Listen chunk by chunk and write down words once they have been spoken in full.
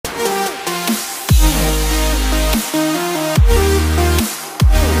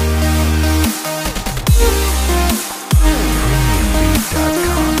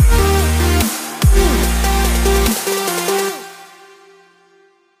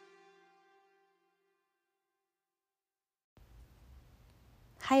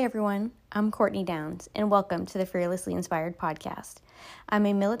Hi everyone, I'm Courtney Downs, and welcome to the Fearlessly Inspired podcast. I'm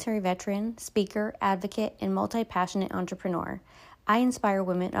a military veteran, speaker, advocate, and multi-passionate entrepreneur. I inspire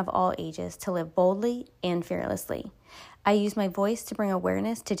women of all ages to live boldly and fearlessly. I use my voice to bring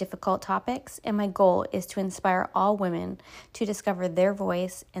awareness to difficult topics, and my goal is to inspire all women to discover their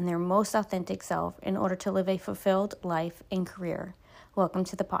voice and their most authentic self in order to live a fulfilled life and career. Welcome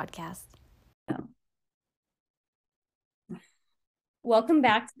to the podcast. Welcome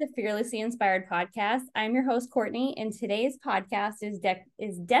back to the Fearlessly Inspired podcast. I'm your host, Courtney, and today's podcast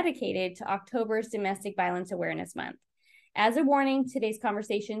is dedicated to October's Domestic Violence Awareness Month. As a warning, today's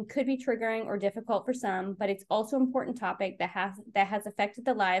conversation could be triggering or difficult for some, but it's also an important topic that has affected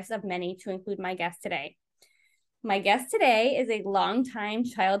the lives of many, to include my guest today. My guest today is a longtime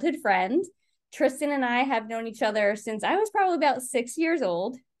childhood friend. Tristan and I have known each other since I was probably about 6 years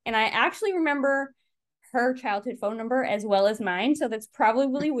old, and I actually remember her childhood phone number as well as mine. So that's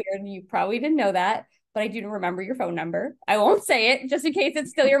probably weird. You probably didn't know that, but I do remember your phone number. I won't say it just in case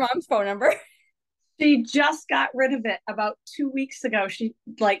it's still your mom's phone number. She just got rid of it about 2 weeks ago. She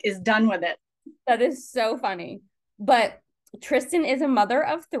is done with it. That is so funny. But Tristan is a mother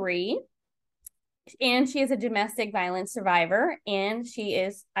of 3, and she is a domestic violence survivor. And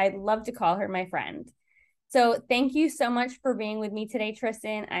I love to call her my friend. So thank you so much for being with me today,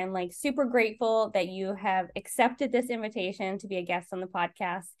 Tristan. I'm super grateful that you have accepted this invitation to be a guest on the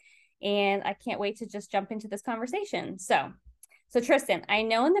podcast. And I can't wait to just jump into this conversation. So Tristan, I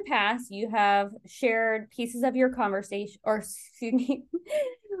know in the past you have shared pieces of your conversation, or excuse me,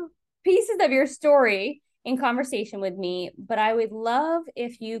 pieces of your story in conversation with me, but I would love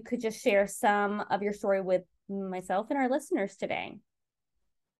if you could just share some of your story with myself and our listeners today.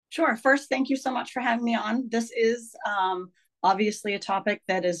 Sure. First, thank you so much for having me on. This is obviously a topic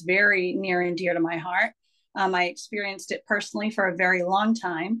that is very near and dear to my heart. I experienced it personally for a very long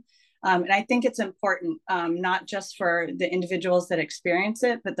time. And I think it's important, not just for the individuals that experience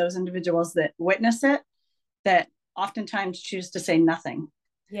it, but those individuals that witness it, that oftentimes choose to say nothing.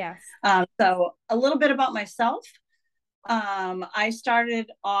 Yes. So a little bit about myself. I started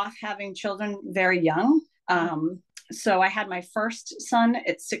off having children very young. So I had my first son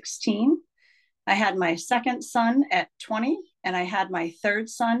at 16. I had my second son at 20, and I had my third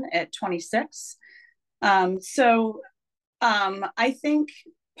son at 26. I think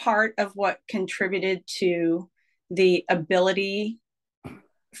part of what contributed to the ability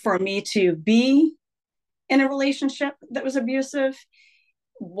for me to be in a relationship that was abusive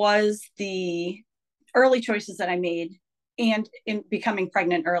was the early choices that I made, and in becoming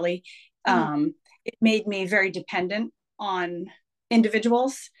pregnant early. It made me very dependent on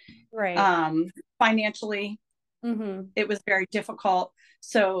individuals. Right. Financially, it was very difficult.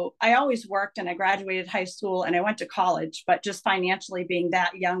 So I always worked, and I graduated high school and I went to college, but just financially being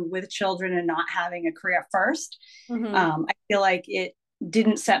that young with children and not having a career first, I feel like it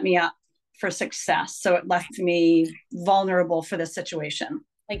didn't set me up for success. So it left me vulnerable for the situation.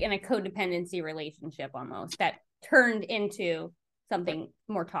 Like in a codependency relationship almost that turned into something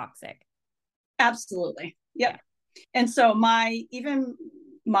more toxic. Absolutely. Yep. Yeah. And so my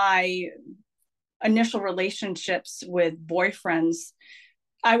initial relationships with boyfriends,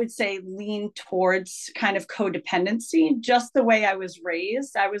 I would say, lean towards kind of codependency, just the way I was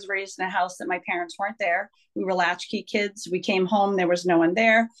raised. I was raised in a house that my parents weren't there. We were latchkey kids. We came home, there was no one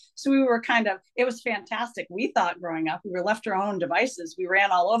there. So we were it was fantastic. We thought growing up, we were left to our own devices. We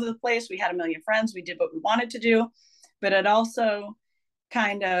ran all over the place. We had a million friends. We did what we wanted to do. But it also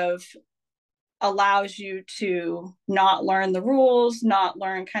kind of allows you to not learn the rules, not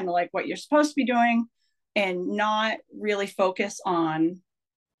learn kind of like what you're supposed to be doing, and not really focus on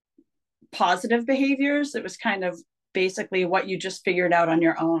positive behaviors. It was kind of basically what you just figured out on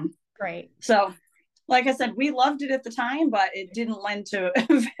your own. Right. So, like I said, we loved it at the time, but it didn't lend to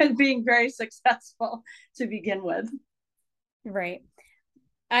being very successful to begin with. Right.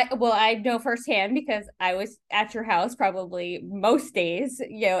 I know firsthand because I was at your house probably most days,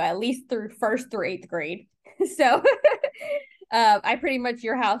 at least through 1st through 8th grade. So I pretty much,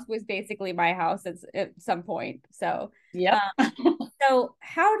 your house was basically my house at some point. So yeah. So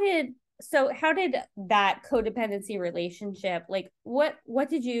how did that codependency relationship, what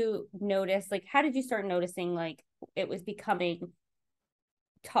did you notice? How did you start noticing it was becoming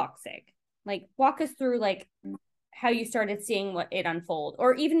toxic? Walk us through how you started seeing it unfold,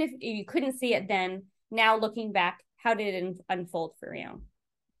 or even if you couldn't see it then, now looking back, how did it unfold for you?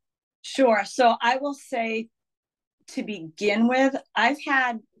 Sure. So I will say, to begin with, I've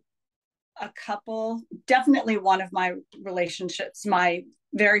had a couple, definitely one of my relationships, my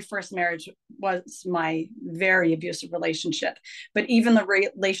very first marriage was my very abusive relationship. But even the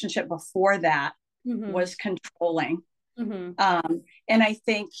relationship before that was controlling. And I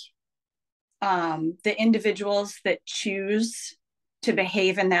think the individuals that choose to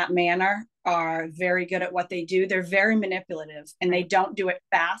behave in that manner are very good at what they do. They're very manipulative, and they don't do it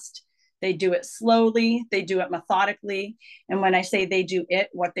fast. They do it slowly. They do it methodically. And when I say they do it,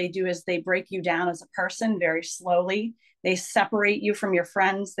 what they do is they break you down as a person very slowly. They separate you from your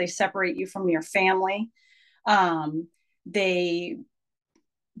friends. They separate you from your family. They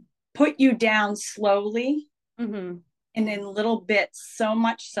put you down slowly and in little bits, so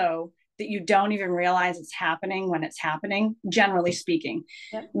much so that you don't even realize it's happening when it's happening, generally speaking.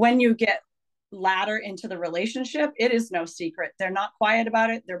 When you get latter into the relationship, it is no secret. They're not quiet about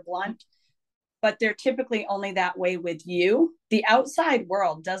it. They're blunt, but they're typically only that way with you. The outside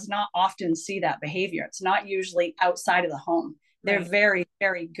world does not often see that behavior. It's not usually outside of the home. They're very,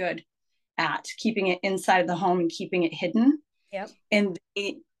 very good at keeping it inside of the home and keeping it hidden. And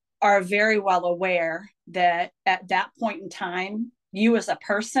they are very well aware that at that point in time, you as a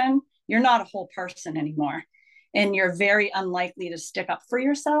person, you're not a whole person anymore. And you're very unlikely to stick up for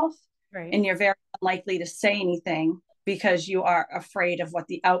yourself. And you're very unlikely to say anything because you are afraid of what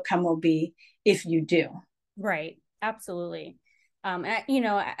the outcome will be if you do. Right. Absolutely. You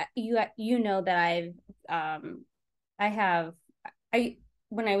know that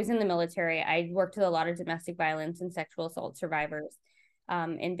when I was in the military, I worked with a lot of domestic violence and sexual assault survivors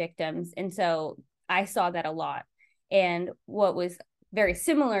and victims. And so I saw that a lot. And what was very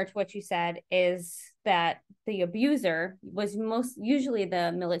similar to what you said is that the abuser was most usually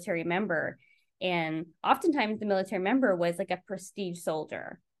the military member. And oftentimes the military member was like a prestige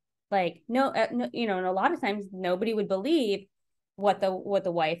soldier. Like, no, you know, and a lot of times nobody would believe what the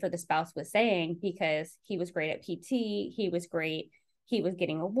wife or the spouse was saying because he was great at PT. He was great. He was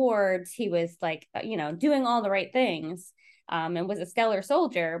getting awards. He was like, you know, doing all the right things and was a stellar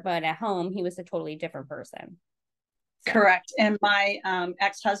soldier. But at home, he was a totally different person. So. Correct. And my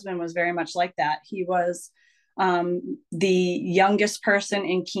ex-husband was very much like that. He was the youngest person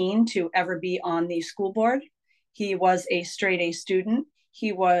in Keene to ever be on the school board. He was a straight A student.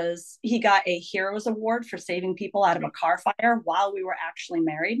 He got a Heroes Award for saving people out of a car fire while we were actually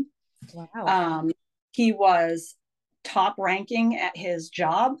married. Wow. He was top ranking at his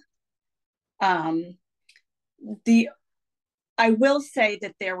job. I will say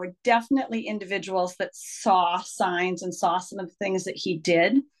that there were definitely individuals that saw signs and saw some of the things that he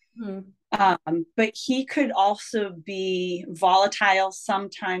did. But he could also be volatile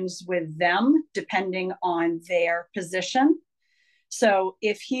sometimes with them, depending on their position. So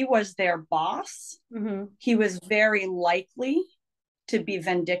if he was their boss, he was very likely to be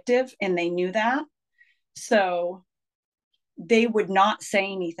vindictive, and they knew that. So they would not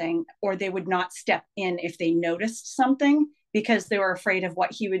say anything, or they would not step in if they noticed something, because they were afraid of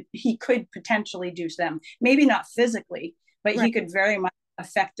what he could potentially do to them. Maybe not physically, but he could very much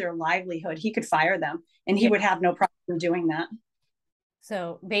affect their livelihood. He could fire them, and he would have no problem doing that.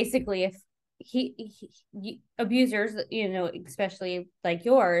 So basically, if abusers, you know, especially like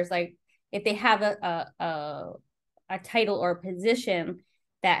yours, like if they have a title or a position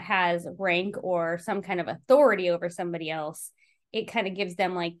that has rank or some kind of authority over somebody else, it kind of gives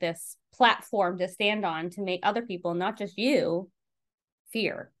them like this platform to stand on to make other people, not just you,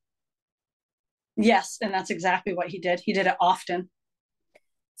 fear. Yes, and that's exactly what he did. He did it often.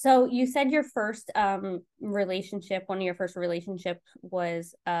 So you said your first relationship, one of your first relationships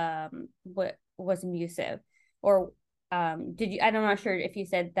was abusive, or did you? I'm not sure if you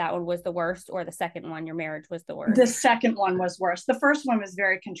said that one was the worst or the second one, your marriage was the worst. The second one was worse. The first one was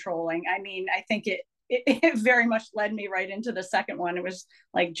very controlling. I mean, I think it very much led me right into the second one. It was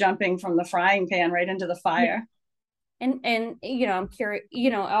like jumping from the frying pan right into the fire. And you know, I'm curious,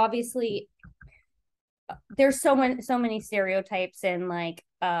 you know, obviously there's so many stereotypes and like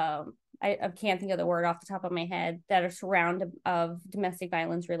I can't think of the word off the top of my head that are surround of domestic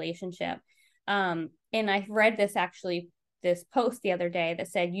violence relationship. And I read this post the other day that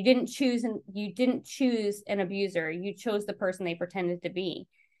said you didn't choose an abuser, you chose the person they pretended to be.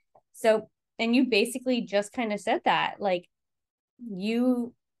 So, and you basically just kind of said that, like,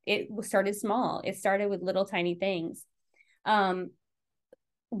 it started small. It started with little tiny things. When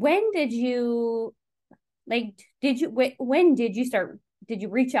did you reach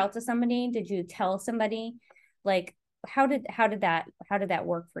out to somebody? Did you tell somebody? Like, how did that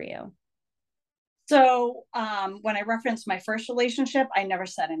work for you? So when I referenced my first relationship, I never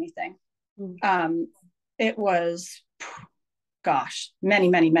said anything. It was gosh, many,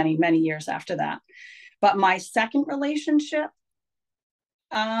 many, many, many years after that. But my second relationship,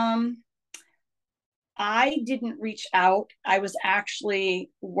 I didn't reach out. I was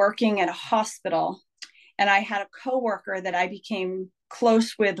actually working at a hospital, and I had a coworker that I became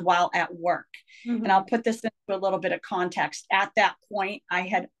close with while at work. Mm-hmm. And I'll put this into a little bit of context. At that point, I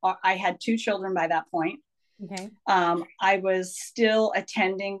had 2 children by that point. Okay. I was still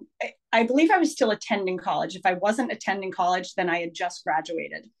attending. I believe I was still attending college. If I wasn't attending college, then I had just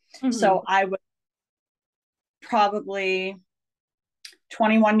graduated. Mm-hmm. So I was probably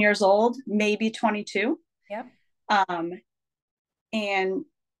 21 years old, maybe 22. Yep. And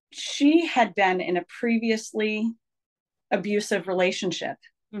she had been in a previously abusive relationship.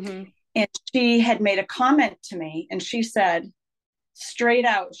 Mm-hmm. And she had made a comment to me, and she said, straight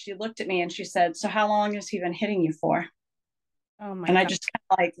out, she looked at me and she said, so how long has he been hitting you for? Oh my and God. I just kind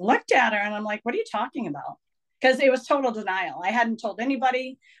of like looked at her and I'm like, what are you talking about? Because it was total denial. I hadn't told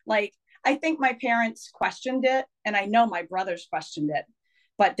anybody. Like, I think my parents questioned it, and I know my brothers questioned it,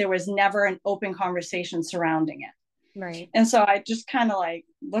 but there was never an open conversation surrounding it. Right. And so I just kind of like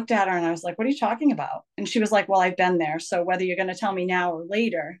looked at her and I was like, what are you talking about? And she was like, well, I've been there. So whether you're going to tell me now or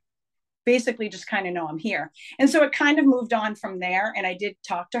later, basically just kind of know I'm here. And so it kind of moved on from there. And I did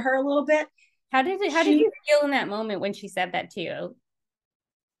talk to her a little bit. How did you feel in that moment when she said that to you?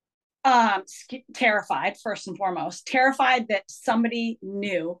 Terrified, first and foremost, terrified that somebody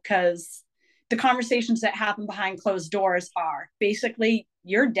knew, because the conversations that happen behind closed doors are basically,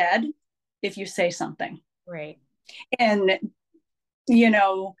 you're dead if you say something. Right. And, you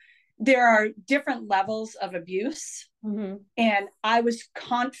know, there are different levels of abuse. Mm-hmm. And I was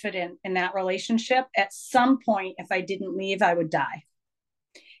confident in that relationship. At some point, if I didn't leave, I would die.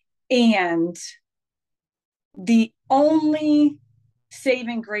 And the only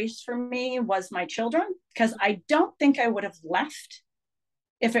saving grace for me was my children, because I don't think I would have left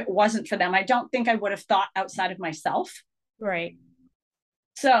if it wasn't for them. I don't think I would have thought outside of myself. Right.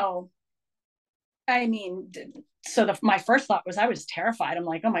 So, I mean, my first thought was, I was terrified. I'm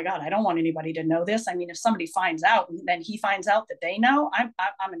like, oh my God, I don't want anybody to know this. I mean, if somebody finds out and then he finds out that they know, I'm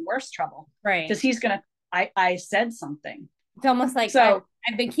in worse trouble. Right. Because he's going to, I said something. It's almost like, so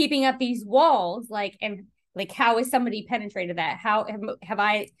I've been keeping up these walls, like, and like, how is somebody penetrated that? How have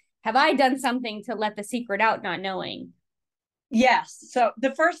I done something to let the secret out, not knowing? Yes. So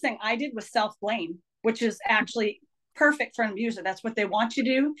the first thing I did was self-blame, which is actually perfect for an abuser. That's what they want you to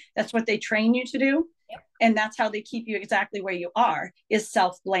do. That's what they train you to do. Yep. And that's how they keep you exactly where you are, is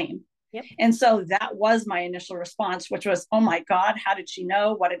self-blame. Yep. And so that was my initial response, which was, oh my God, how did she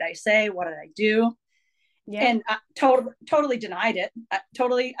know? What did I say? What did I do? Yep. And I totally denied it. I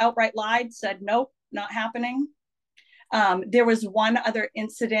totally outright lied, said, nope, not happening. There was one other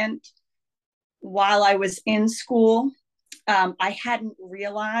incident while I was in school. I hadn't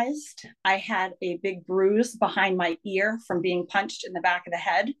realized I had a big bruise behind my ear from being punched in the back of the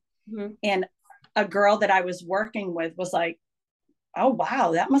head. Mm-hmm. And a girl that I was working with was like, oh,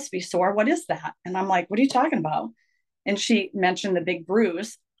 wow, that must be sore. What is that? And I'm like, what are you talking about? And she mentioned the big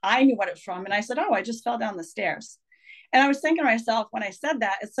bruise. I knew what it was from. And I said, oh, I just fell down the stairs. And I was thinking to myself, when I said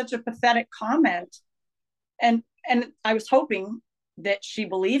that, it's such a pathetic comment. And I was hoping that she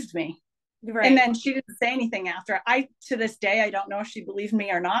believed me. Right. And then she didn't say anything after. To this day, I don't know if she believed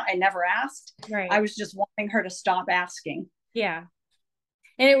me or not. I never asked. Right. I was just wanting her to stop asking. Yeah.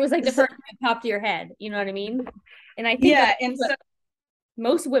 And it was like the first thing that popped to your head. You know what I mean? And I think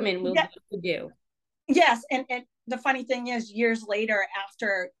most women will do. Yes. And the funny thing is, years later,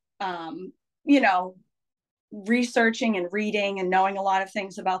 after, researching and reading and knowing a lot of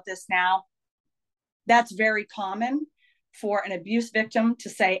things about this now, that's very common for an abuse victim to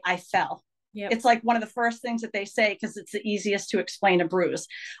say, I fell. Yep. It's like one of the first things that they say, because it's the easiest to explain a bruise.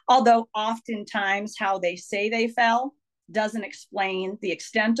 Although oftentimes how they say they fell doesn't explain the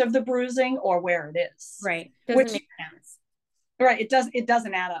extent of the bruising or where it is. Right. Doesn't make sense. Right. It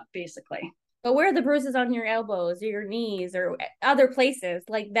doesn't add up, basically. But where are the bruises on your elbows or your knees or other places?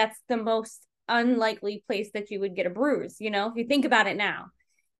 Like, that's the most unlikely place that you would get a bruise, if you think about it now.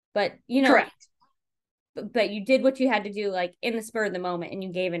 But, correct. But you did what you had to do, like, in the spur of the moment, and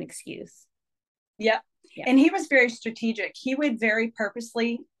you gave an excuse. Yep. Yeah. And he was very strategic. He would very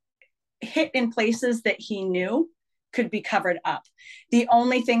purposely hit in places that he knew could be covered up. The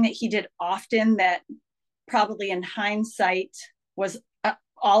only thing that he did often that probably in hindsight was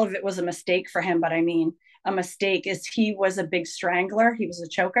all of it was a mistake for him. But I mean, a mistake is he was a big strangler. He was a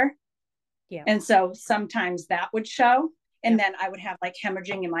choker. Yeah. And so sometimes that would show. And then I would have like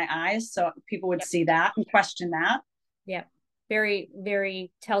hemorrhaging in my eyes. So people would see that and question that. Yeah. Very,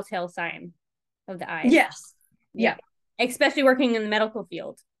 very telltale sign of the eyes. Yes. Yeah. especially working in the medical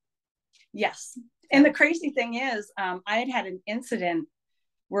field. Yes. And the crazy thing is, I had an incident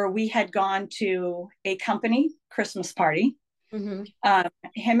where we had gone to a company Christmas party. Mm-hmm.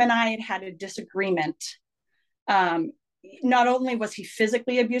 Him and I had a disagreement. Not only was he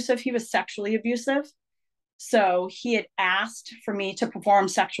physically abusive, he was sexually abusive. So he had asked for me to perform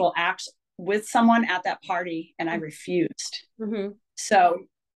sexual acts with someone at that party, and I refused. Mm-hmm. So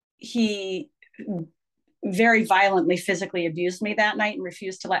he very violently physically abused me that night and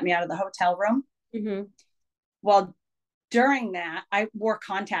refused to let me out of the hotel room. Mm-hmm. Well, during that, I wore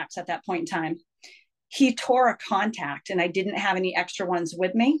contacts at that point in time. He tore a contact and I didn't have any extra ones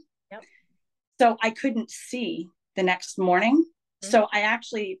with me. Yep. So I couldn't see the next morning. Mm-hmm. So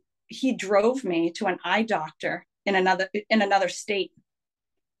he drove me to an eye doctor in another state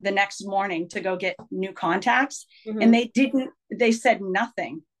the next morning to go get new contacts. Mm-hmm. And they said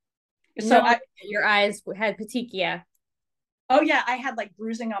nothing. So your eyes had petechia. Oh yeah, I had like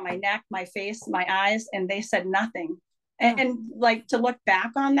bruising on my neck, my face, my eyes, and they said nothing. And like, to look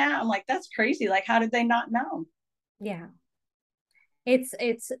back on that, I'm like, that's crazy. Like, how did they not know? Yeah. It's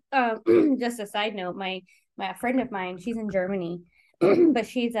just a side note. My friend of mine, she's in Germany, but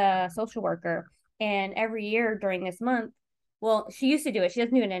she's a social worker. And every year during this month, well, she used to do it. She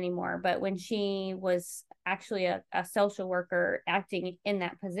doesn't do it anymore. But when she was actually a social worker acting in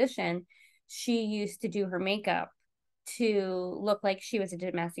that position, she used to do her makeup to look like she was a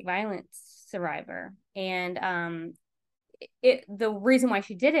domestic violence survivor. And the reason why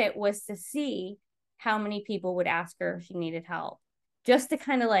she did it was to see how many people would ask her if she needed help, just to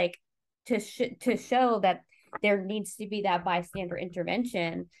kind of like to show that there needs to be that bystander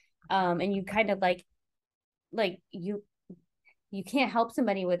intervention. And you kind of like you can't help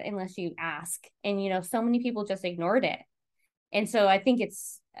somebody with unless you ask. And so many people just ignored it. And so I think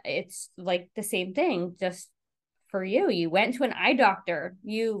it's like the same thing, just for you. You went to an eye doctor.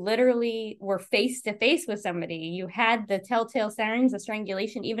 You literally were face to face with somebody. You had the telltale signs of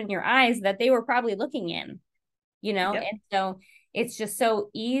strangulation, even in your eyes, that they were probably looking in, Yep. And so it's just so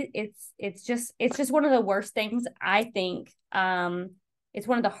it's just one of the worst things, I think. It's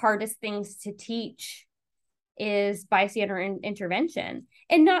one of the hardest things to teach is bystander intervention.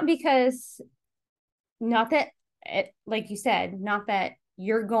 And not that like you said, not that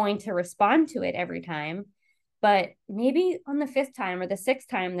you're going to respond to it every time, but maybe on the 5th time or the 6th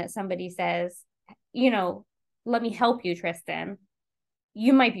time that somebody says, let me help you, Tristan,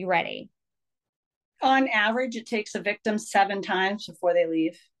 you might be ready. On average, it takes a victim 7 times before they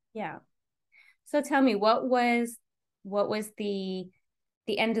leave. Yeah. So tell me, what was the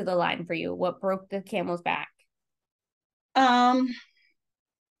end of the line for you? What broke the camel's back?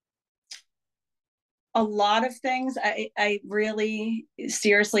 A lot of things. I really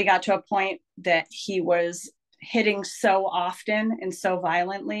seriously got to a point that he was hitting so often and so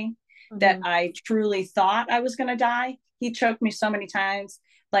violently that I truly thought I was going to die. He choked me so many times.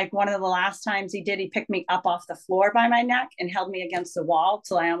 Like, one of the last times he did, he picked me up off the floor by my neck and held me against the wall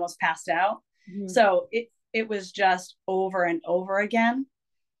till I almost passed out. So it was just over and over again.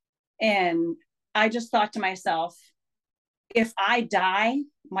 And I just thought to myself, if I die,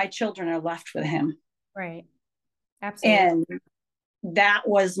 my children are left with him. Right. Absolutely. And that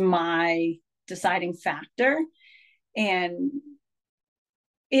was my deciding factor. And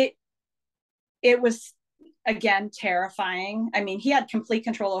it was, again, terrifying. I mean, he had complete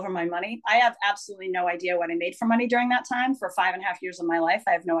control over my money. I have absolutely no idea what I made for money during that time. For 5.5 years of my life,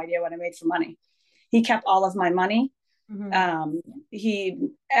 I have no idea what I made for money. He kept all of my money. He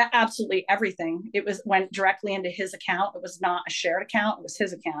absolutely everything. Went directly into his account. It was not a shared account. It was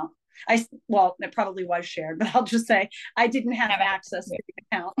his account. Well, it probably was shared, but I'll just say I didn't have access to the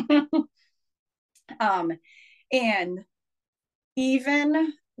account. And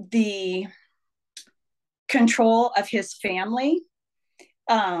even the control of his family.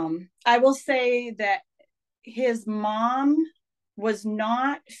 I will say that his mom was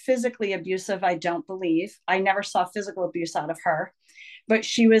not physically abusive, I don't believe. I never saw physical abuse out of her, but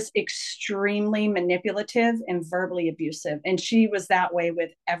she was extremely manipulative and verbally abusive. And she was that way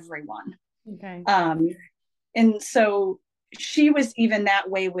with everyone. Okay. And so she was even that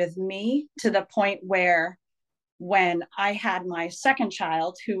way with me, to the point where when I had my second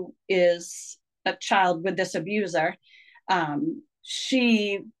child, who is a child with this abuser,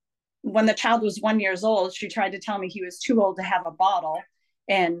 when the child was 1 year old, she tried to tell me he was too old to have a bottle.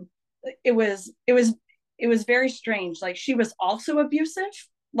 And it was very strange. Like, she was also abusive,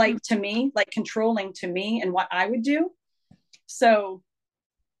 like to me, like controlling to me and what I would do. So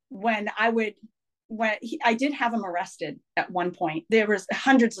when I would I did have him arrested at one point. There was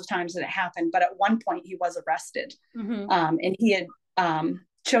hundreds of times that it happened, but at one point he was arrested. And he had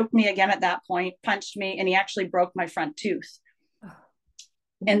choked me again at that point, punched me, and he actually broke my front tooth.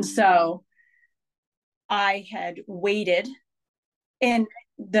 And so I had waited, and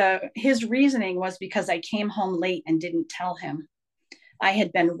his reasoning was because I came home late and didn't tell him. I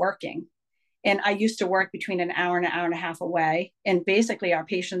had been working, and I used to work between an hour and a half away, and basically our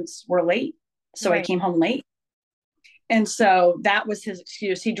patients were late. So I came home late. And so that was his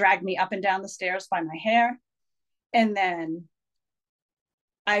excuse. He dragged me up and down the stairs by my hair. And then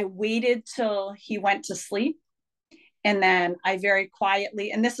I waited till he went to sleep. And then I very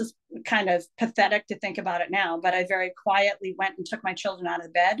quietly, and this is kind of pathetic to think about it now, but I very quietly went and took my children out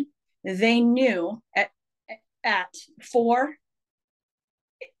of bed. They knew at 4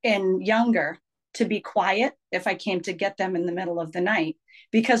 and younger to be quiet if I came to get them in the middle of the night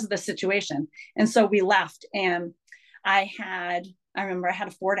because of the situation. And so we left, and I remember I had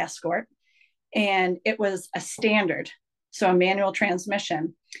a Ford Escort, and it was a standard, so a manual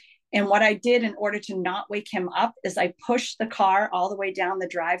transmission. And what I did in order to not wake him up is I pushed the car all the way down the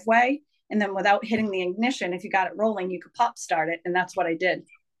driveway, and then without hitting the ignition, if you got it rolling, you could pop start it. And that's what I did.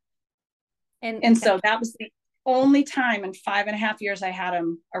 And so that was the only time in 5.5 years I had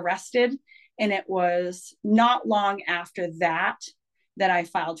him arrested. And it was not long after that I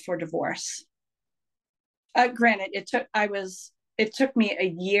filed for divorce. Granted, it took me a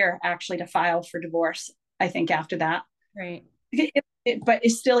year actually to file for divorce, I think, after that. Right. But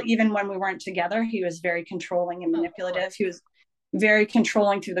it's still, even when we weren't together, he was very controlling and manipulative. He was very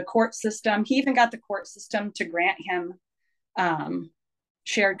controlling through the court system. He even got the court system to grant him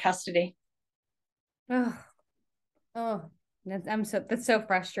shared custody. That's so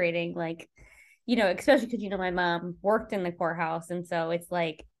frustrating. Like, especially because my mom worked in the courthouse, and so it's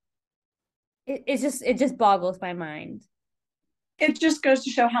like it just boggles my mind. It just goes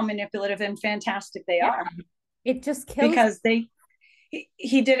to show how manipulative and fantastic they are. It just kills, because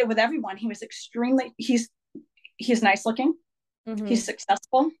he did it with everyone. He was he's nice looking, he's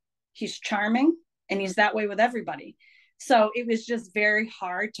successful, he's charming, and he's that way with everybody. So it was just very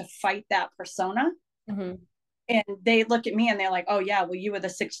hard to fight that persona. And they look at me and they're like, oh yeah, well, you were the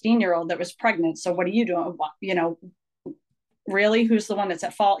 16-year-old that was pregnant, so what are you doing? Really, who's the one that's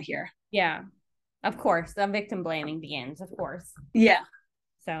at fault here? Yeah, of course, the victim blaming begins, of course. Yeah.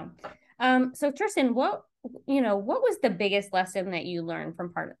 So Tristan, what was the biggest lesson that you learned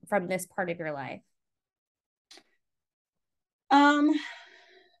from this part of your life?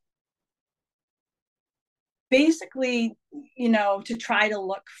 Basically, to try to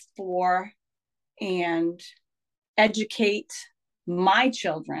look for and educate my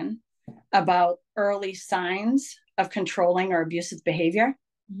children about early signs of controlling or abusive behavior,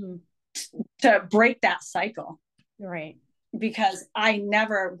 to break that cycle. Right. Because I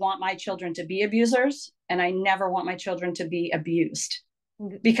never want my children to be abusers, and I never want my children to be abused,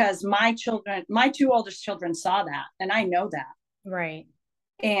 because my two oldest children saw that, and I know that. Right.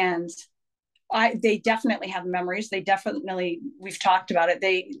 And they definitely have memories. We've talked about it.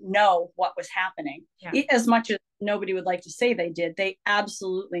 They know what was happening. Yeah. As much as nobody would like to say they did, they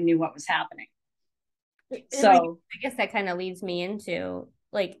absolutely knew what was happening. So I guess that kind of leads me into,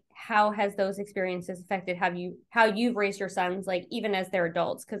 like, how has those experiences affected how you've raised your sons, like, even as they're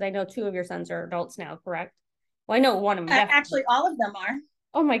adults? Because I know 2 of your sons are adults now, correct? Well, I know one of them. Actually, all of them are.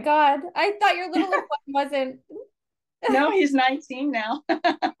 Oh my God. I thought your little one wasn't. No, he's 19 now.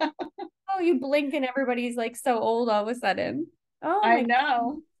 Oh, you blink and everybody's like so old all of a sudden. Oh, I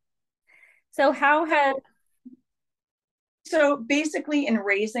know. So so basically in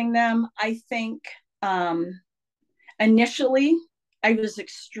raising them, I think initially I was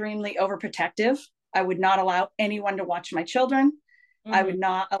extremely overprotective. I would not allow anyone to watch my children. I would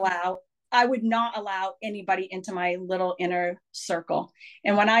not allow anybody into my little inner circle.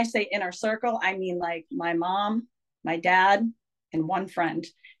 And when I say inner circle, I mean like my mom, my dad, and one friend.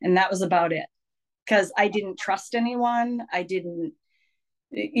 And that was about it. Because I didn't trust anyone. I didn't,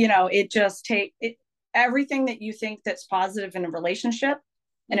 everything that you think that's positive in a relationship,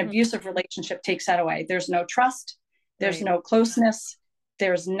 an abusive relationship takes that away. There's no trust. There's no closeness.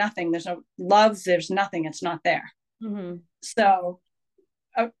 There's nothing. There's no love. There's nothing. It's not there. So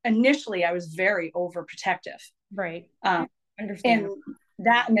initially I was very overprotective. Right. And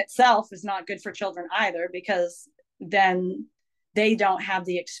that in itself is not good for children either, because then they don't have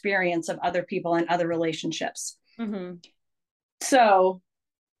the experience of other people and other relationships. So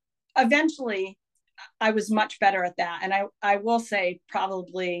eventually I was much better at that. And I will say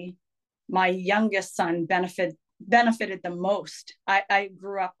probably my youngest son benefited benefited the most. I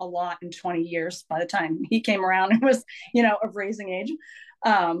grew up a lot in 20 years by the time he came around and was, of raising age.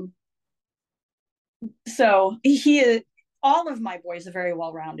 So all of my boys are very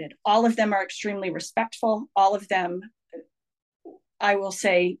well rounded. All of them are extremely respectful. All of them, I will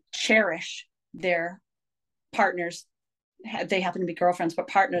say, cherish their partners. They happen to be girlfriends, but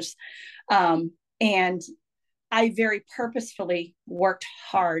partners. And I very purposefully worked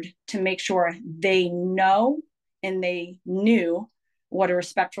hard to make sure they know and they knew what a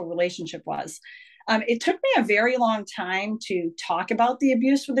respectful relationship was. It took me a very long time to talk about the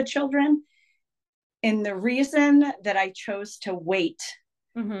abuse with the children. And the reason that I chose to wait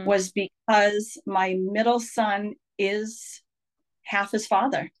was because my middle son is half his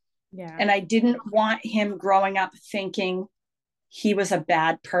father. Yeah. And I didn't want him growing up thinking he was a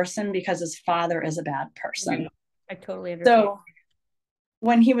bad person because his father is a bad person. Right. I totally understand. So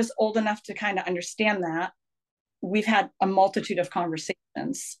when he was old enough to kind of understand that, we've had a multitude of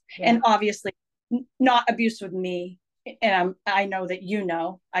conversations. Yeah. And obviously not abuse with me. And I know that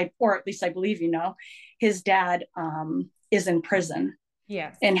or at least I believe his dad is in prison.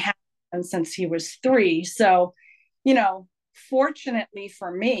 Yes. And has been since he was 3. So, fortunately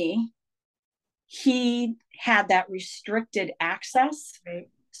for me, he had that restricted access. Right.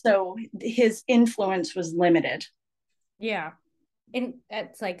 So his influence was limited. Yeah. And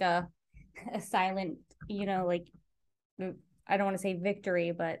it's like a silent, like, I don't want to say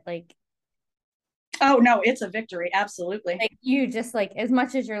victory, but like, oh no, it's a victory. Absolutely. Like you just like, as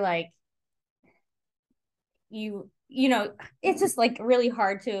much as you're like, it's just like really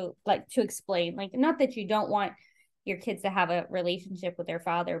hard to explain, like, not that you don't want your kids to have a relationship with their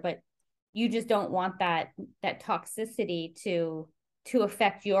father, but you just don't want that toxicity to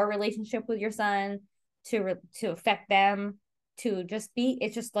affect your relationship with your son, to affect them, to just be,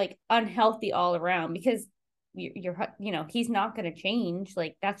 it's just like unhealthy all around, because you're he's not going to change.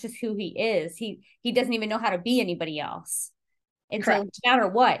 Like, that's just who he is. He doesn't even know how to be anybody else. And Correct. So no matter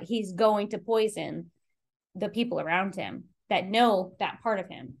what, he's going to poison the people around him that know that part of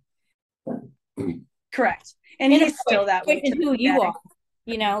him. Correct. And he's still that way. Who you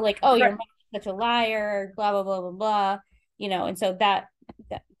are, like, oh, you're such a liar, blah, blah, blah, blah, blah, and so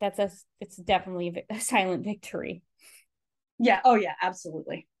it's definitely a silent victory. Yeah. Oh yeah,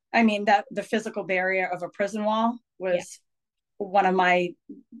 absolutely. I mean, that the physical barrier of a prison wall was one of my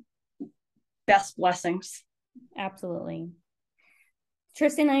best blessings. Absolutely.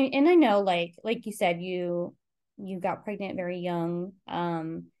 Tristan, I know, like you said, you got pregnant very young,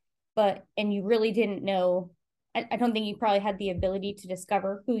 but you really didn't know. I don't think you probably had the ability to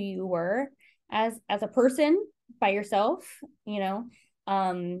discover who you were as a person by yourself.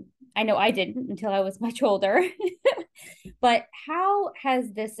 I know I didn't until I was much older. But how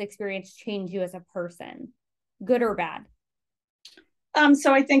has this experience changed you as a person, good or bad?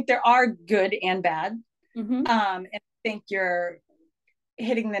 So I think there are good and bad. And I think you're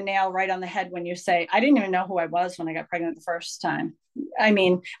hitting the nail right on the head when you say, I didn't even know who I was when I got pregnant the first time. I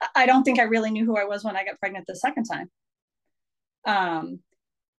mean, I don't think I really knew who I was when I got pregnant the second time.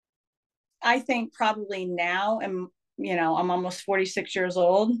 I think probably now, and I'm almost 46 years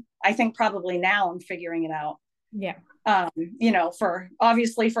old. I think probably now I'm figuring it out. Yeah. For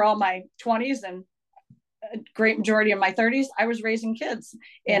all my 20s and a great majority of my 30s, I was raising kids.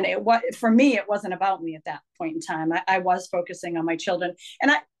 And for me, it wasn't about me at that point in time. I was focusing on my children,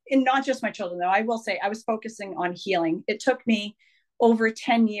 and not just my children, though. I will say I was focusing on healing. It took me over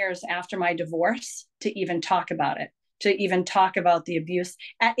 10 years after my divorce to even talk about it, to even talk about the abuse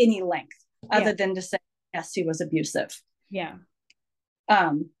at any length, other than to say, yes, he was abusive. Yeah.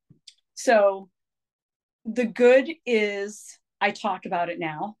 So the good is I talk about it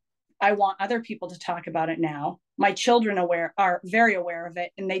now. I want other people to talk about it now. My children are very aware of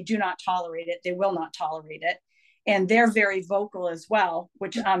it, and they do not tolerate it. They will not tolerate it. And they're very vocal as well,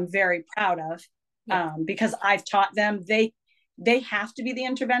 which I'm very proud of, because I've taught them they have to be the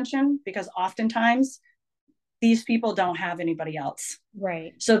intervention, because oftentimes these people don't have anybody else.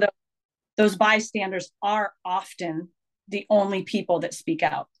 Right. So those bystanders are often the only people that speak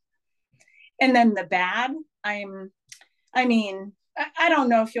out. And then the bad, I don't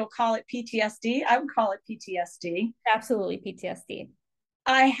know if you'll call it PTSD. I would call it PTSD. Absolutely PTSD.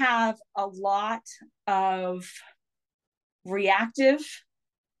 I have a lot of reactive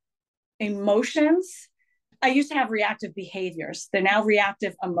emotions. I used to have reactive behaviors. They're now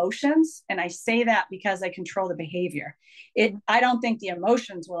reactive emotions. And I say that because I control the behavior. I don't think the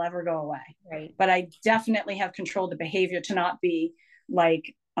emotions will ever go away. Right. But I definitely have controlled the behavior to not be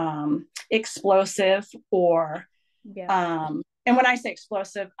like explosive or and when I say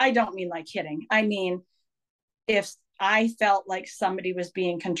explosive, I don't mean like hitting. I mean if I felt like somebody was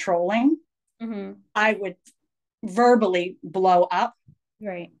being controlling, I would verbally blow up.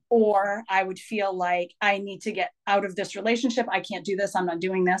 Right. Or I would feel like I need to get out of this relationship. I can't do this. I'm not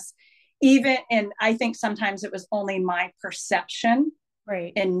doing this. Even, and I think sometimes it was only my perception,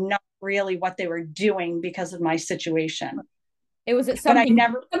 right, and not really what they were doing because of my situation. it was But I something,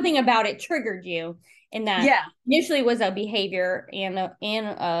 never, something about it triggered you, and that yeah, initially was a behavior and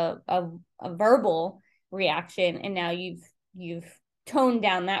a verbal reaction, and now you've toned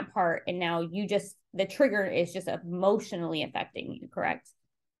down that part, and now you just, the trigger is just emotionally affecting you, correct?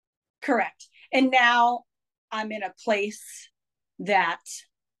 correct. And now I'm in a place that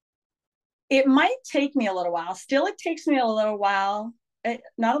it might take me a little while. Still, it takes me a little while,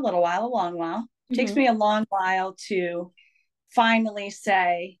 not a little while, a long while. It takes me a long while to finally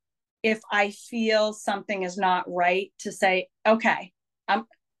say, if I feel something is not right, to say, okay, I'm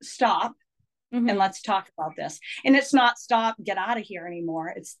stop and let's talk about this. And it's not stop, get out of here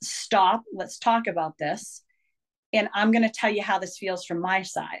anymore. It's stop, let's talk about this. And I'm going to tell you how this feels from my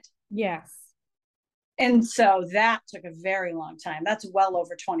side. Yes. And so that took a very long time. That's well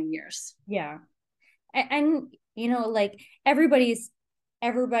over 20 years. Yeah. And you know, like everybody's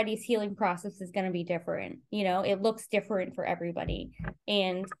healing process is going to be different. You know, it looks different for everybody.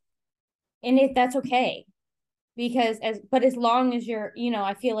 And if that's okay, because as long as you're, you know,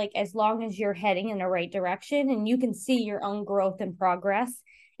 I feel like as long as you're heading in the right direction and you can see your own growth and progress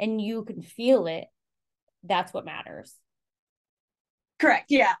and you can feel it, that's what matters. Correct.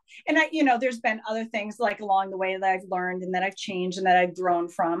 Yeah. And there's been other things like along the way that I've learned and that I've changed and that I've grown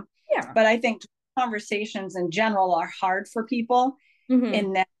from. Yeah. But I think conversations in general are hard for people,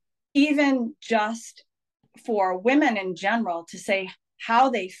 in that even just for women in general to say how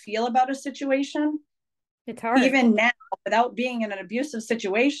they feel about a situation, it's hard. Even now, without being in an abusive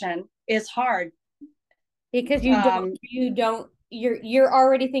situation, is hard. Because you're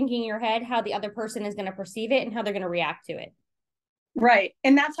already thinking in your head how the other person is going to perceive it and how they're going to react to it. Right.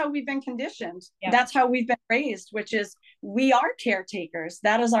 And that's how we've been conditioned. Yeah. That's how we've been raised, which is we are caretakers.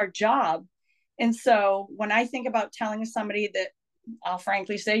 That is our job. And so when I think about telling somebody that, I'll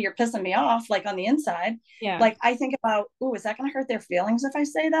frankly say, you're pissing me off, like on the inside, like I think about, oh, is that going to hurt their feelings if I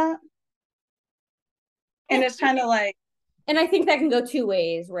say that? And it's kind of like, and I think that can go two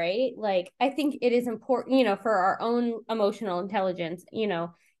ways, right? Like, I think it is important, you know, for our own emotional intelligence, you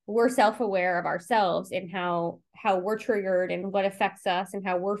know, we're self-aware of ourselves and how we're triggered and what affects us and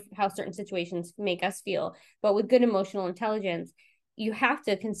how certain situations make us feel. But with good emotional intelligence, you have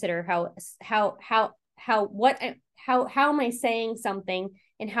to consider how am I saying something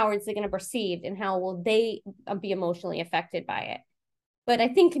and how is it going to perceive and how will they be emotionally affected by it. But I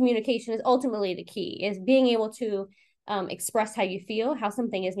think communication is ultimately the key, is being able to express how you feel, how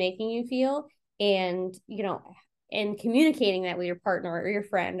something is making you feel, and, you know, and communicating that with your partner or your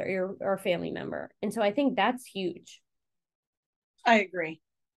friend or your family member. And so I think that's huge. I agree.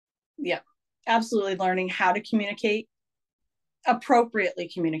 Yeah, absolutely. Learning how to communicate,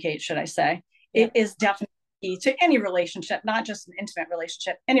 appropriately communicate, should I say, it is definitely key to any relationship, not just an intimate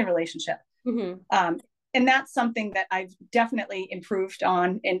relationship, any relationship. And that's something that I've definitely improved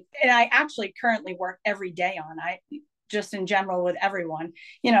on. And I actually currently work every day on. I just in general with everyone,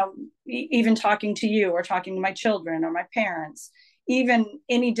 you know, even talking to you or talking to my children or my parents, even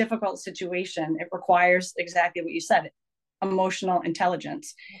any difficult situation, it requires exactly what you said, emotional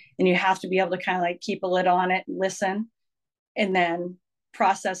intelligence. And you have to be able to kind of like keep a lid on it, listen, and then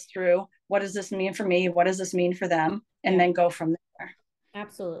process through, what does this mean for me? What does this mean for them? And then go from there.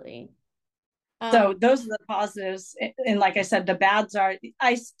 Absolutely. So those are the positives. And like I said, the bads are,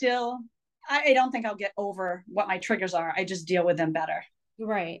 I don't think I'll get over what my triggers are. I just deal with them better.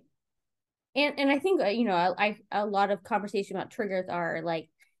 Right. And I think, you know, a lot of conversation about triggers are like,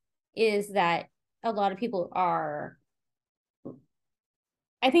 is that a lot of people are,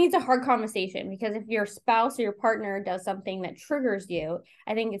 I think it's a hard conversation because if your spouse or your partner does something that triggers you,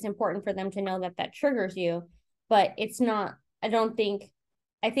 I think it's important for them to know that that triggers you, but it's not, I think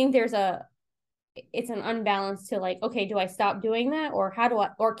it's an unbalance to like, okay, do I stop doing that? Or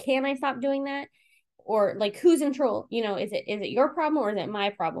or can I stop doing that? Or like, who's in control? You know, is it your problem or is it my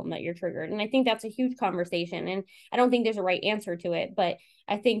problem that you're triggered? And I think that's a huge conversation. And I don't think there's a right answer to it, but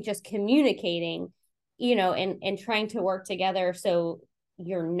I think just communicating, you know, and trying to work together so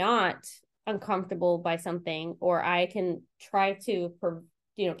you're not uncomfortable by something, or I can try to,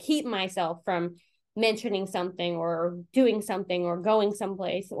 you know, keep myself from mentioning something or doing something or going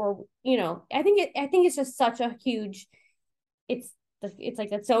someplace, or, you know, I think it's just such a huge, it's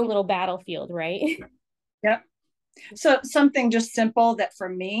like its own little battlefield, right? Yep. So something just simple that for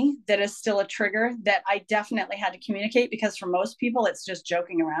me, that is still a trigger that I definitely had to communicate, because for most people, it's just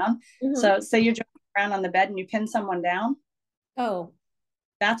joking around. Mm-hmm. So say you're joking around on the bed and you pin someone down, Oh,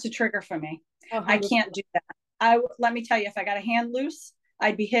 that's a trigger for me. oh, I 100%. can't do that. Let me tell you, if I got a hand loose,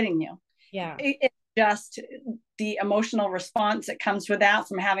 I'd be hitting you. Yeah. It's just the emotional response that comes with that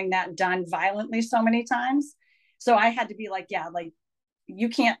from having that done violently so many times. So I had to be like, yeah, like, you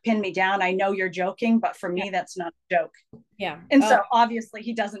can't pin me down. I know you're joking, but for Yeah. me, that's not a joke. Yeah. And Oh, so obviously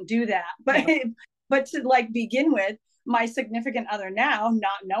he doesn't do that. But no. but to like begin with, my significant other now,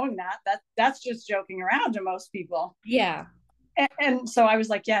 not knowing that's just joking around to most people. Yeah. And so I was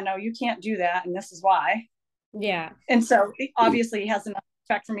like, yeah, no, you can't do that, and this is why. Yeah. And so obviously he has enough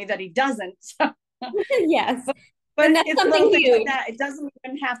respect for me that he doesn't. So, Yes. but And that's it's something little things like huge. that. It doesn't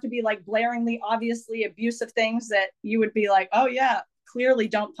even have to be like blaringly, obviously abusive things that you would be like, oh yeah, clearly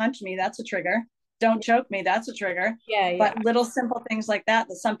don't punch me. That's a trigger. Don't choke me. That's a trigger. Yeah. Yeah. But little simple things like that,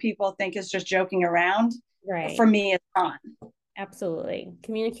 that some people think is just joking around, Right. for me, it's not. Absolutely.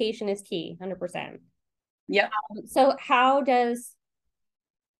 Communication is key, 100%. Yep. So how does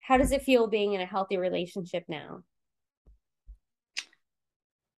it feel being in a healthy relationship now?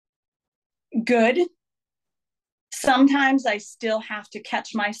 Good. Sometimes I still have to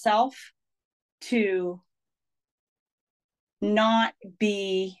catch myself to not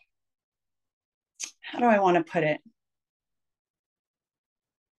be, how do I want to put it?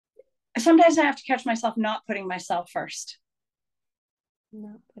 Sometimes I have to catch myself not putting myself first.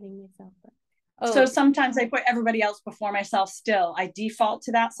 Not putting myself first. So Oh, sometimes I put everybody else before myself still. I default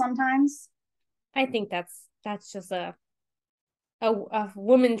to that sometimes. I think that's just a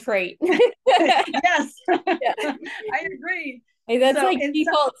woman trait. Yes, Yeah. I agree. Like, that's So like it's,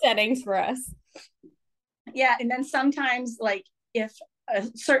 default settings for us. yeah. And then sometimes, like, if a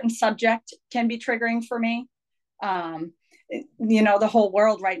certain subject can be triggering for me, um, the whole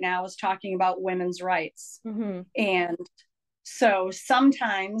world right now is talking about women's rights. Mm-hmm. And so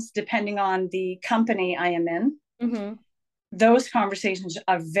sometimes, depending on the company I am in, Mm-hmm. those conversations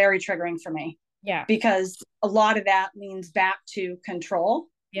are very triggering for me, Yeah. because a lot of that leans back to control.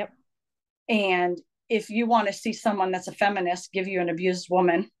 Yep. And if you want to see someone that's a feminist give you an abused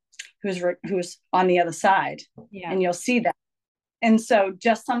woman who's on the other side, Yeah. and you'll see that. And so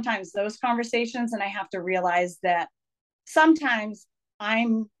just sometimes those conversations, and I have to realize that sometimes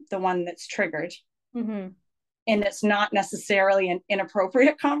I'm the one that's triggered, Mm-hmm. and it's not necessarily an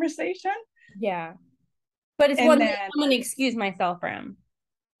inappropriate conversation. Yeah. But it's one And that then, I'm gonna excuse myself from.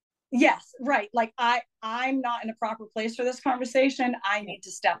 yes, right, like I'm not in a proper place for this conversation. I Yeah. need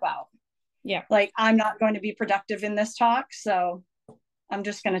to step out. Yeah. Like, I'm not going to be productive in this talk, so I'm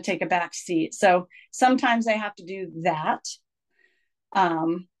just going to take a back seat. So sometimes I have to do that.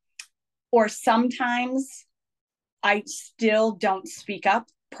 um, or sometimes I still don't speak up,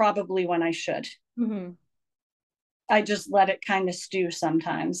 probably when I should. Mm-hmm. I just let it kind of stew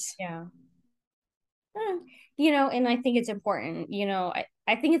sometimes. Yeah. Eh, and I think it's important,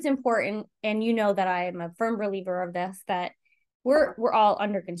 I think it's important, and that I am a firm believer of this, that we're all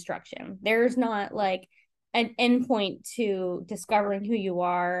under construction. There's not like an endpoint to discovering who you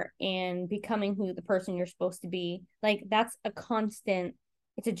are and becoming who the person you're supposed to be. Like, that's a constant,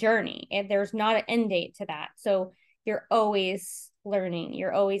 it's a journey, and there's not an end date to that. So you're always learning,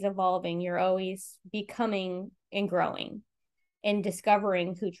 you're always evolving, you're always becoming and growing and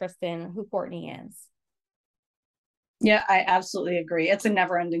discovering who Tristan, who Courtney is. Yeah, I absolutely agree. It's a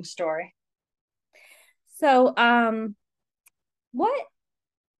never ending story. So, what,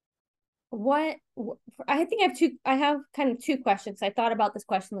 what, I think I have kind of two questions. I thought about this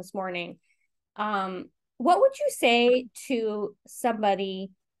question this morning. Um, what would you say to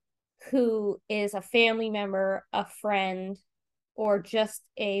somebody who is a family member, a friend, or just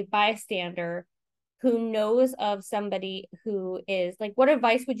a bystander who knows of somebody who is like, what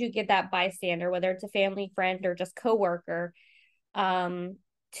advice would you give that bystander, whether it's a family friend or just coworker, um,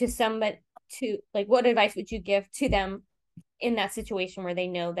 to somebody, to like, what advice would you give to them in that situation where they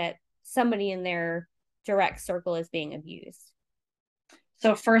know that somebody in their direct circle is being abused?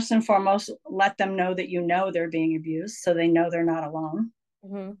 So first and foremost, let them know that they're being abused, so they know they're not alone.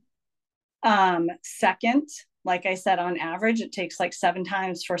 Mm-hmm. Second, like I said, on average, it takes like 7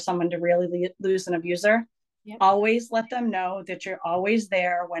 times for someone to really lose an abuser. Yep. Always let them know that you're always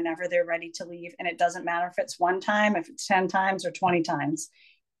there whenever they're ready to leave. And it doesn't matter if it's 1 time, if it's 10 times or 20 times,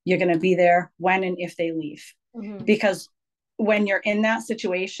 you're going to be there when and if they leave. Mm-hmm. Because when you're in that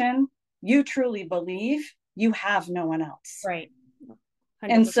situation, you truly believe you have no one else. Right. 100%.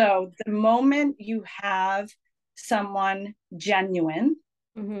 And so the moment you have someone genuine,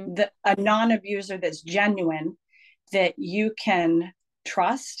 mm-hmm. a non-abuser that's genuine, that you can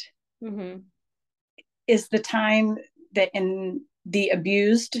trust Mm-hmm. is the time that in the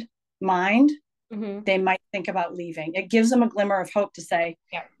abused mind, Mm-hmm. they might think about leaving. It gives them a glimmer of hope to say,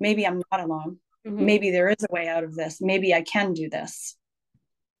 Yeah. maybe I'm not alone. Mm-hmm. Maybe there is a way out of this. Maybe I can do this.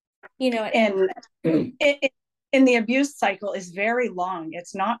 You know, And in the abuse cycle is very long.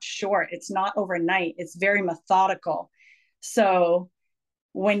 It's not short. It's not overnight. It's very methodical. So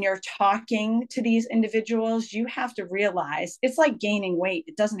when you're talking to these individuals, you have to realize it's like gaining weight.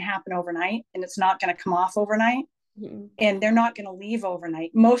 It doesn't happen overnight, and it's not going to come off overnight. mm-hmm. And they're not going to leave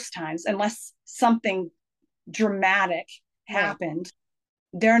overnight most times, unless something dramatic happened.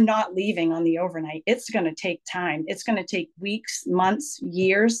 They're not leaving on the overnight. It's going to take time. It's going to take weeks, months,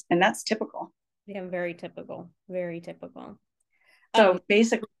 years, and that's typical. Yeah, very typical. Very typical. So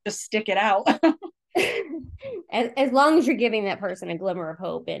basically, just stick it out. as long as you're giving that person a glimmer of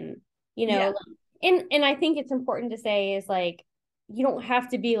hope, and you know, and I think it's important to say is like, you don't have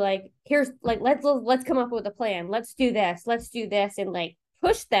to be like, here's like, let's come up with a plan. Let's do this, and like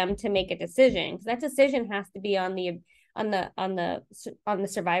push them to make a decision, because that decision has to be on the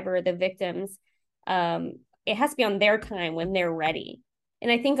survivor or the victims. It has to be on their time when they're ready.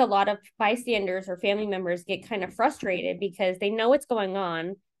 And I think a lot of bystanders or family members get kind of frustrated because they know what's going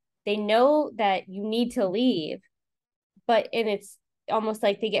on. They know that you need to leave, and it's almost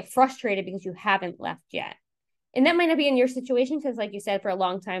like they get frustrated because you haven't left yet. And that might not be in your situation because, like you said, for a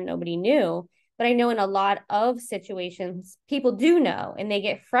long time, nobody knew. But I know in a lot of situations, people do know, and they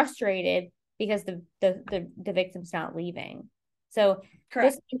get frustrated because the victim's not leaving. So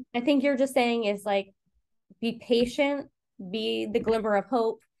I think you're just saying is like, be patient, be the glimmer of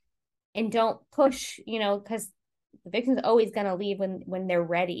hope, and don't push, because the victim's always going to leave when they're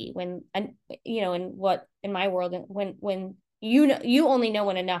ready, and in my world, when you only know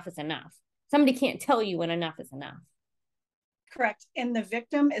when enough is enough. Somebody can't tell you when enough is enough. Correct. And the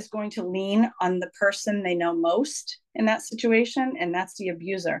victim is going to lean on the person they know most in that situation, and that's the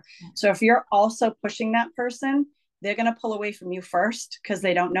abuser. So if you're also pushing that person, they're going to pull away from you first because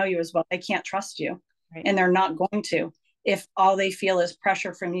they don't know you as well. They can't trust you, and they're not going to. If all they feel is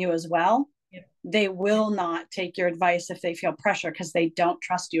pressure from you as well, they will not take your advice if they feel pressure because they don't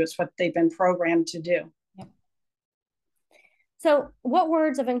trust you. It's what they've been programmed to do. So, what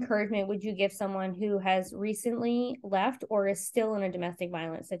words of encouragement would you give someone who has recently left or is still in a domestic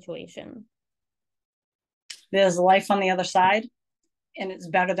violence situation? There's life on the other side, and it's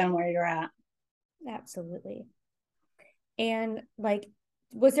better than where you're at. Absolutely. And like,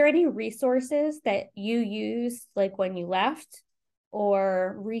 was there any resources that you used like when you left,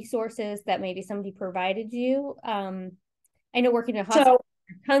 or resources that maybe somebody provided you? I know working in a hospital,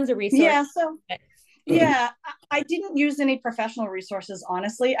 tons of resources. Yeah, I didn't use any professional resources,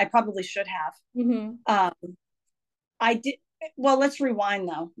 honestly. I probably should have. Mm-hmm. I did. Well, let's rewind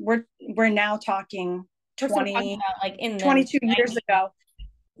though. We're now talking 22 years ago.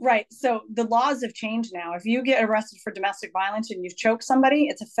 Right. So the laws have changed now. If you get arrested for domestic violence and you've choked somebody,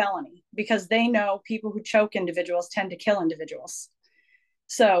 it's a felony because they know people who choke individuals tend to kill individuals.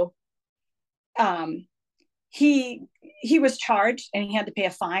 So he was charged and he had to pay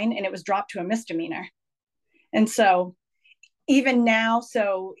a fine, and it was dropped to a misdemeanor. And so even now,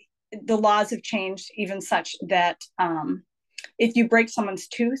 so the laws have changed even such that if you break someone's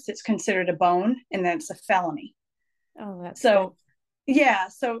tooth, it's considered a bone, and then it's a felony. Oh, that's so good. Yeah.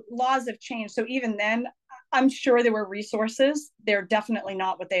 So laws have changed. So even then, I'm sure there were resources. They're definitely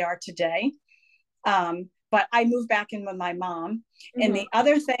not what they are today. But I moved back in with my mom. Mm-hmm. And the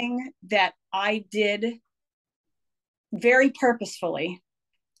other thing that I did very purposefully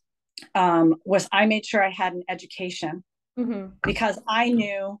was I made sure I had an education, mm-hmm. because I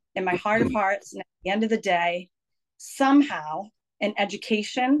knew in my heart of hearts, and at the end of the day, somehow an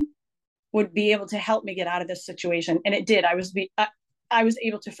education would be able to help me get out of this situation. And it did. I was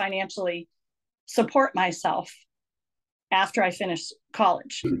able to financially support myself after I finished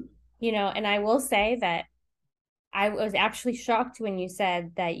college. And I will say that I was actually shocked when you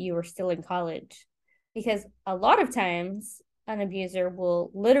said that you were still in college, because a lot of times an abuser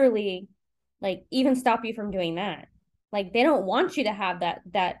will literally like even stop you from doing that. Like they don't want you to have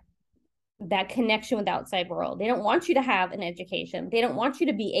that connection with the outside world. They don't want you to have an education. They don't want you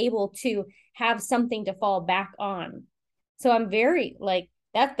to be able to have something to fall back on. So I'm very like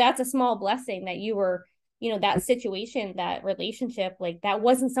that's a small blessing that you were, that situation, that relationship, like that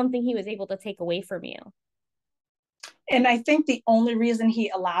wasn't something he was able to take away from you. And I think the only reason he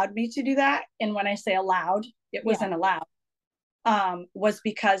allowed me to do that, and when I say allowed, it wasn't allowed, was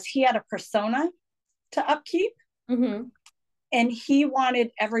because he had a persona to upkeep. Mm-hmm. And he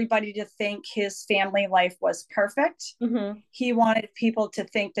wanted everybody to think his family life was perfect. Mm-hmm. He wanted people to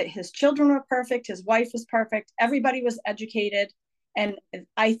think that his children were perfect, his wife was perfect, everybody was educated. And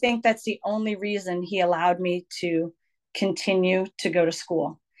I think that's the only reason he allowed me to continue to go to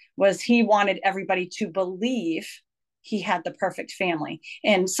school, was he wanted everybody to believe he had the perfect family.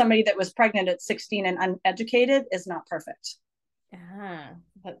 And somebody that was pregnant at 16 and uneducated is not perfect.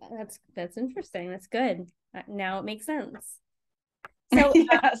 That's interesting. That's good. Now it makes sense. So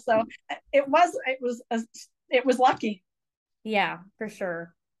yeah, so it was lucky. Yeah, for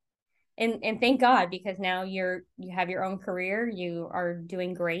sure. And thank God, because now you have your own career, you are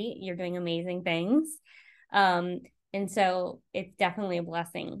doing great, you're doing amazing things. And so it's definitely a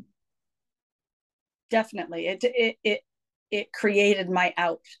blessing. Definitely. It created my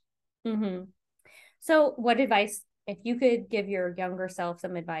out. Mm-hmm. So what advice, if you could give your younger self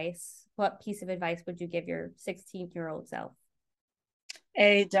some advice, what piece of advice would you give your 16-year-old self?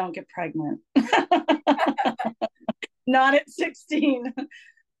 Don't get pregnant. Not at 16.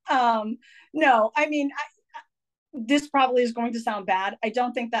 No, I mean, this probably is going to sound bad. I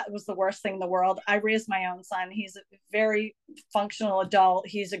don't think that was the worst thing in the world. I raised my own son. He's a very functional adult.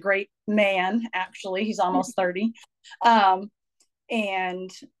 He's a great man, actually. He's almost 30. And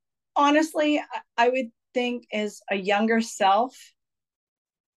honestly, I would think as a younger self,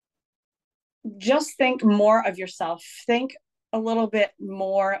 just think more of yourself. Think a little bit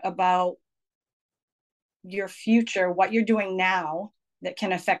more about your future, what you're doing now that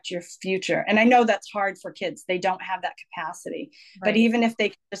can affect your future. And I know that's hard for kids. They don't have that capacity. Right. But even if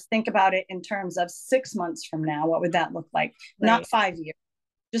they just think about it in terms of 6 months from now, what would that look like? Right. Not 5 years,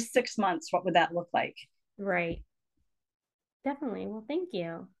 just 6 months. What would that look like? Right. Definitely. Well, thank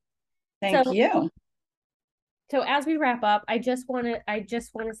you. Thank you. So as we wrap up, I just want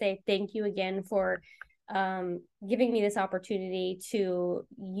to say thank you again for giving me this opportunity to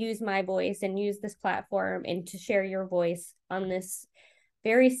use my voice and use this platform and to share your voice on this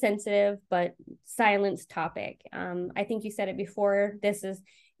very sensitive but silenced topic. I think you said it before.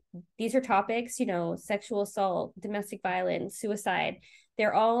 These are topics, sexual assault, domestic violence, suicide.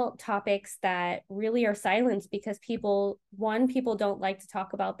 They're all topics that really are silenced because people don't like to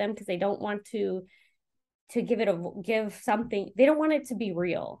talk about them because they don't want to give something. They don't want it to be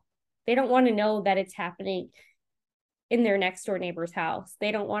real. They don't want to know that it's happening in their next door neighbor's house.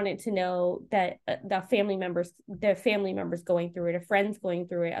 They don't want it to know that their family members going through it, a friend's going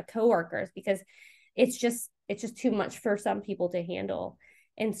through it, a coworkers, because it's just too much for some people to handle.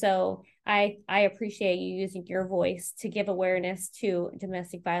 And so I appreciate you using your voice to give awareness to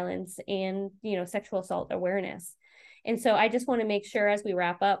domestic violence and, sexual assault awareness. And so I just want to make sure as we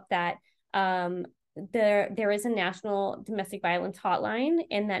wrap up that there is a national domestic violence hotline,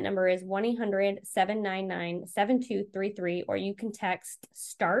 and that number is 1-800-799-7233, or you can text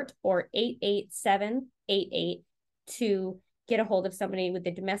START or 88788 to get a hold of somebody with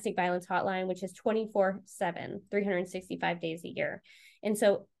the domestic violence hotline, which is 24/7, 365 days a year. And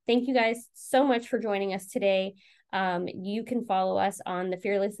so thank you guys so much for joining us today. You can follow us on the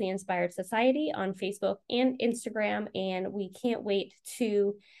Fearlessly Inspired Society on Facebook and Instagram, and we can't wait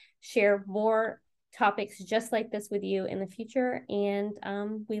to share more topics just like this with you in the future. And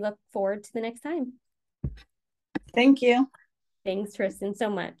we look forward to the next time. Thank you. Thanks, Tristan, so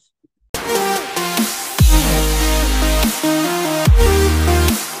much.